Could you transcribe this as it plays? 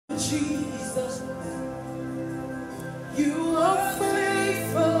Jesus. You are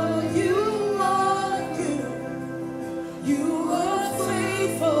faithful, you are good. You are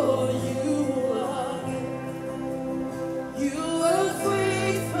faithful, you are good. You are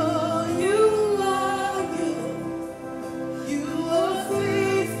faithful, you are good. You are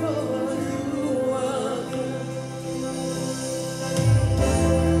faithful, you are good.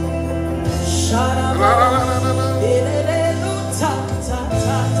 Shut up.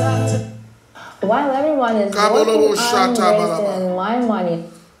 While everyone is working, I'm wasting my money.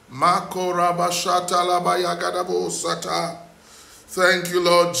 Thank you,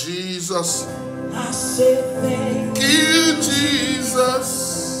 Lord Jesus. I say thank you,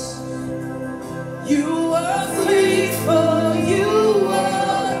 Jesus. You are faithful, you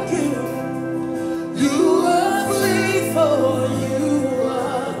are good. You are faithful, you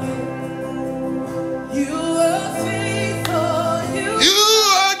are good. You are faithful, you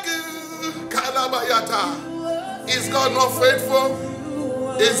are good. Kalabayata. Is God not faithful?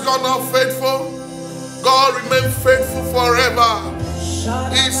 Is God not faithful? God remains faithful forever.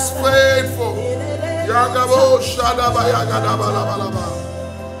 He's faithful. Yagabo Shadaba Yagadabalabalaba.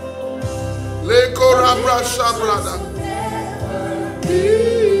 Leko Rabra Shabrada.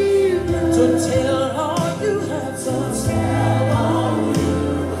 To tell all you have done.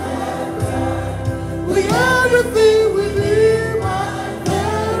 We everything within my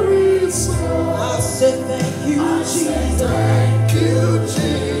very soul. I said thank you, Jesus. Thank you,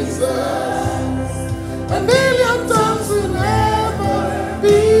 Jesus. A million times will never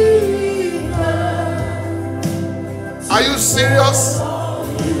be enough. Are you serious?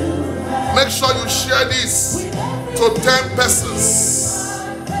 Make sure you share this to 10 persons.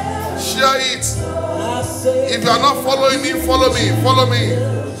 Share it. If you are not following me, follow me. Follow me.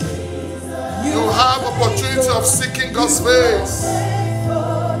 You have opportunity of seeking God's face,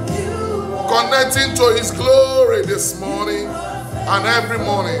 connecting to His glory this morning and every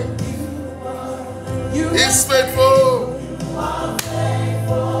morning. He's faithful.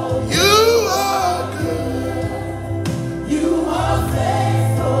 You are good. You are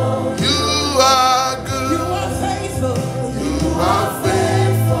faithful. You are good. You are faithful. You are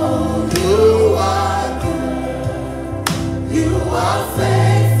faithful. You are good. You are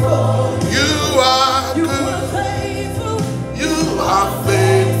faithful. You are good. You are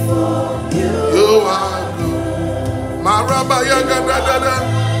faithful. You are good. Marabaya gada gada.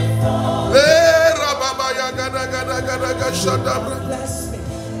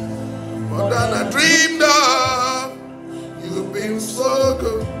 More than I dreamed of, you've been so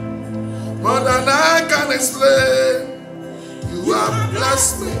good. More than I can explain, you have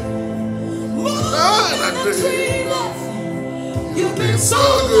blessed me. More than I dreamed of, you've been so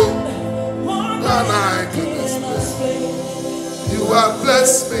good. More than I can explain, you have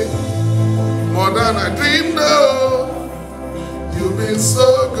blessed me. More than I dreamed of, you've been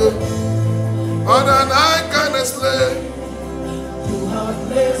so good. More than I can explain. You have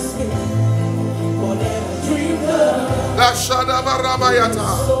blessed me. More than I dreamed of. La Shadabarabayata.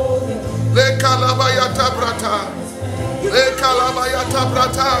 Le Kalabayata Brata. Le Kalabayata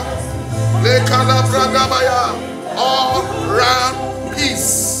Brata. Le Kalabradabaya. All round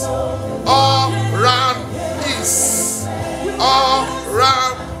peace. All round peace. All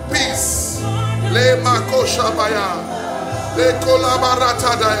round peace. Le Makoshabaya. Le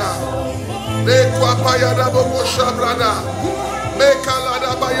Kolabarata Daya. Le Kwapayada Bogosha Brada, Le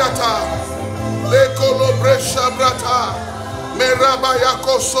Kalada Bayata, Le Kolobresha Brata,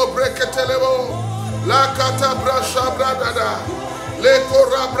 Merabayako Sobreketelebo, La Katabrasha Bradada, Le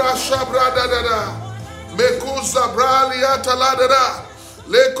Korabrasha Bradada, Mekuza Braliata Ladada,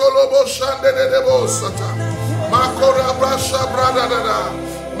 Le Kolobo Shande de Bosata, Makorabrasha Bradada,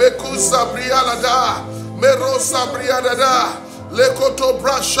 Mekuza Brialada, Merosa Briadada, Le Koto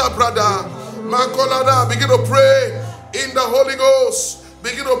Brasha Brada. Makolada, begin to pray in the Holy Ghost.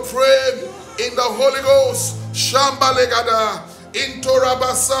 Begin to pray in the Holy Ghost. Shamba legada,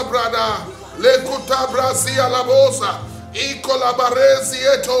 intorabasa brada, lekuta brazia labosa, ikolabarezi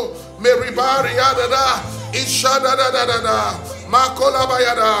eto, meribari adada, ishada da da da da,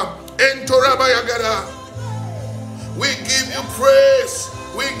 makolabayada, entorabayagada. We give you praise.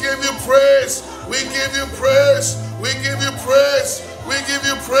 We give you praise. We give you praise. We give you praise. We give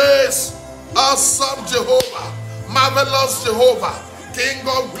you praise. Awesome Jehovah, marvelous Jehovah, King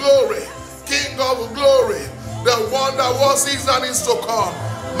of glory, King of glory, the one that was, is, and is to come.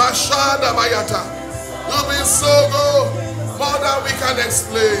 Mashada Bayata, you've been so good, more than we can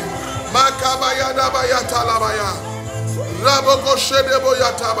explain. Makabayada Bayata Labaya, Raboko Shedebo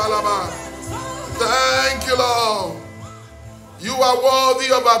Yata Balaba. Thank you, Lord. You are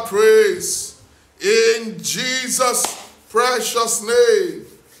worthy of our praise. In Jesus' precious name.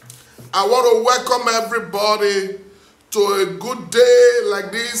 I want to welcome everybody to a good day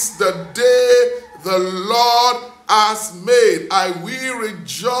like this, the day the Lord has made. I will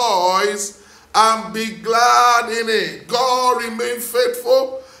rejoice and be glad in it. God remain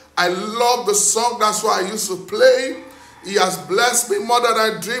faithful. I love the song, that's why I used to play. He has blessed me more than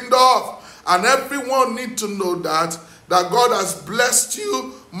I dreamed of. And everyone need to know that God has blessed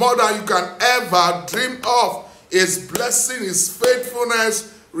you more than you can ever dream of. His blessing, His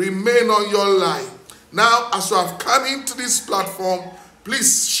faithfulness remain on your life. Now, as you have come into this platform,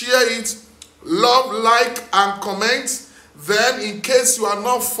 please share it, love, like, and comment. Then, in case you are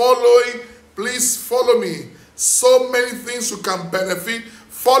not following, please follow me. So many things you can benefit.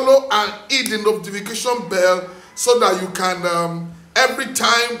 Follow and hit the notification bell so that you can, every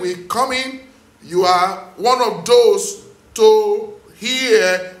time we come in, you are one of those to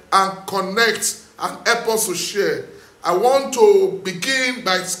hear and connect and help us to share. I want to begin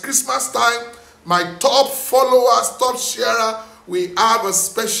by Christmas time. My top followers, top sharer, we have a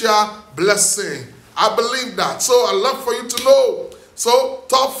special blessing. I believe that. So I love for you to know. So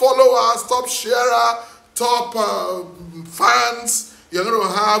top followers, top sharer, top fans, you're going to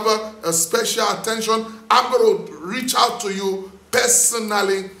have a special attention. I'm going to reach out to you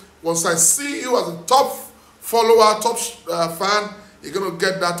personally. Once I see you as a top follower, top fan, you're going to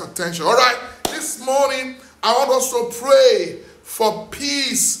get that attention. All right. This morning, I want us to pray for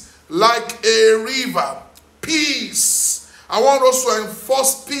peace like a river. Peace. I want us to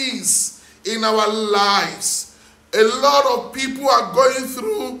enforce peace in our lives. A lot of people are going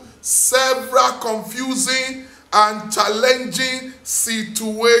through several confusing and challenging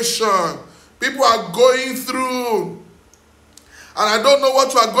situations. People are going through, and I don't know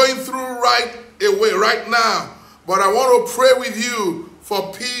what you are going through right now, but I want to pray with you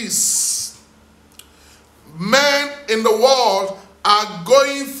for peace. Men in the world are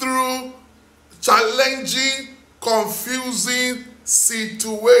going through challenging, confusing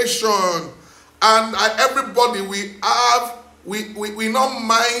situation, and everybody we not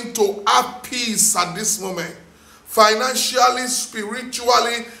mind to have peace at this moment, financially,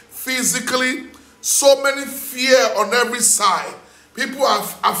 spiritually, physically. So many fear on every side. People are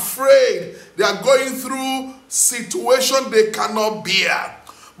afraid. They are going through situation they cannot bear.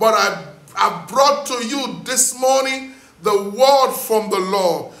 But I brought to you this morning the word from the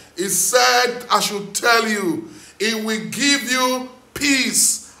Lord. It said, I should tell you, it will give you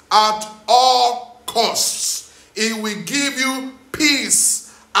peace at all costs. It will give you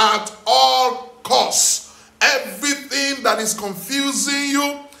peace at all costs. Everything that is confusing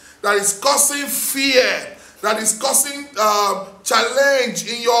you, that is causing fear, that is causing challenge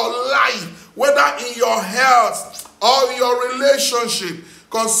in your life, whether in your health or your relationship,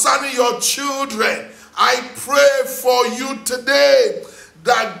 concerning your children, I pray for you today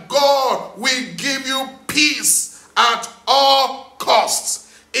that God will give you peace at all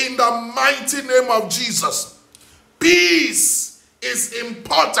costs in the mighty name of Jesus. Peace is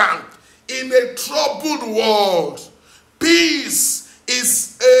important in a troubled world. Peace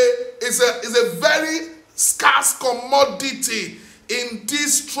is a very scarce commodity in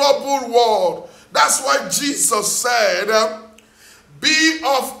this troubled world. That's why Jesus said, be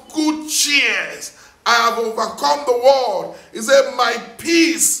of good cheer. I have overcome the world. He said, my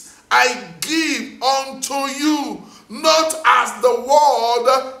peace I give unto you, not as the world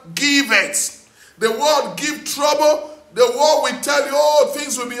giveth. The world give trouble. The world will tell you, oh,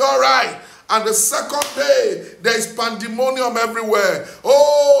 things will be all right. And the second day, there is pandemonium everywhere.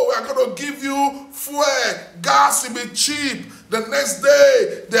 Oh, we are going to give you fuel. Gas will be cheap. The next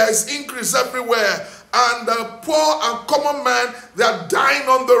day, there is increase everywhere. And the poor and common man, they are dying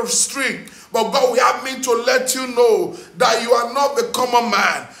on the street. But God, we have me to let you know that you are not the common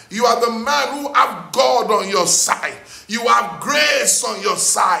man. You are the man who have God on your side. You have grace on your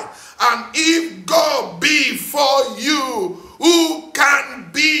side. And if God be for you, who can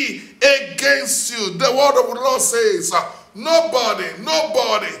be against you? The word of the Lord says, nobody.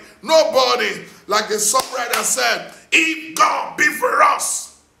 Like the songwriter said, if God be for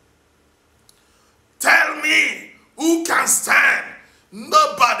us, tell me who can stand?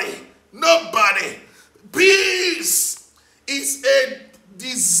 Nobody. Peace is a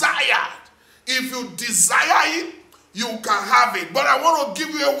desire. If you desire it, you can have it. But I want to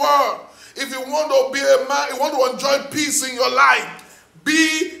give you a word. If you want to be a man, you want to enjoy peace in your life,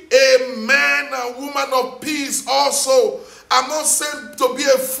 be a man and woman of peace also. I'm not saying to be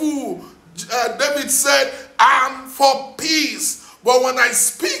a fool. David said, I'm for peace. But when I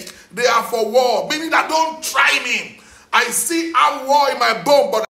speak, they are for war. Meaning that don't try me. I still have war in my bone, but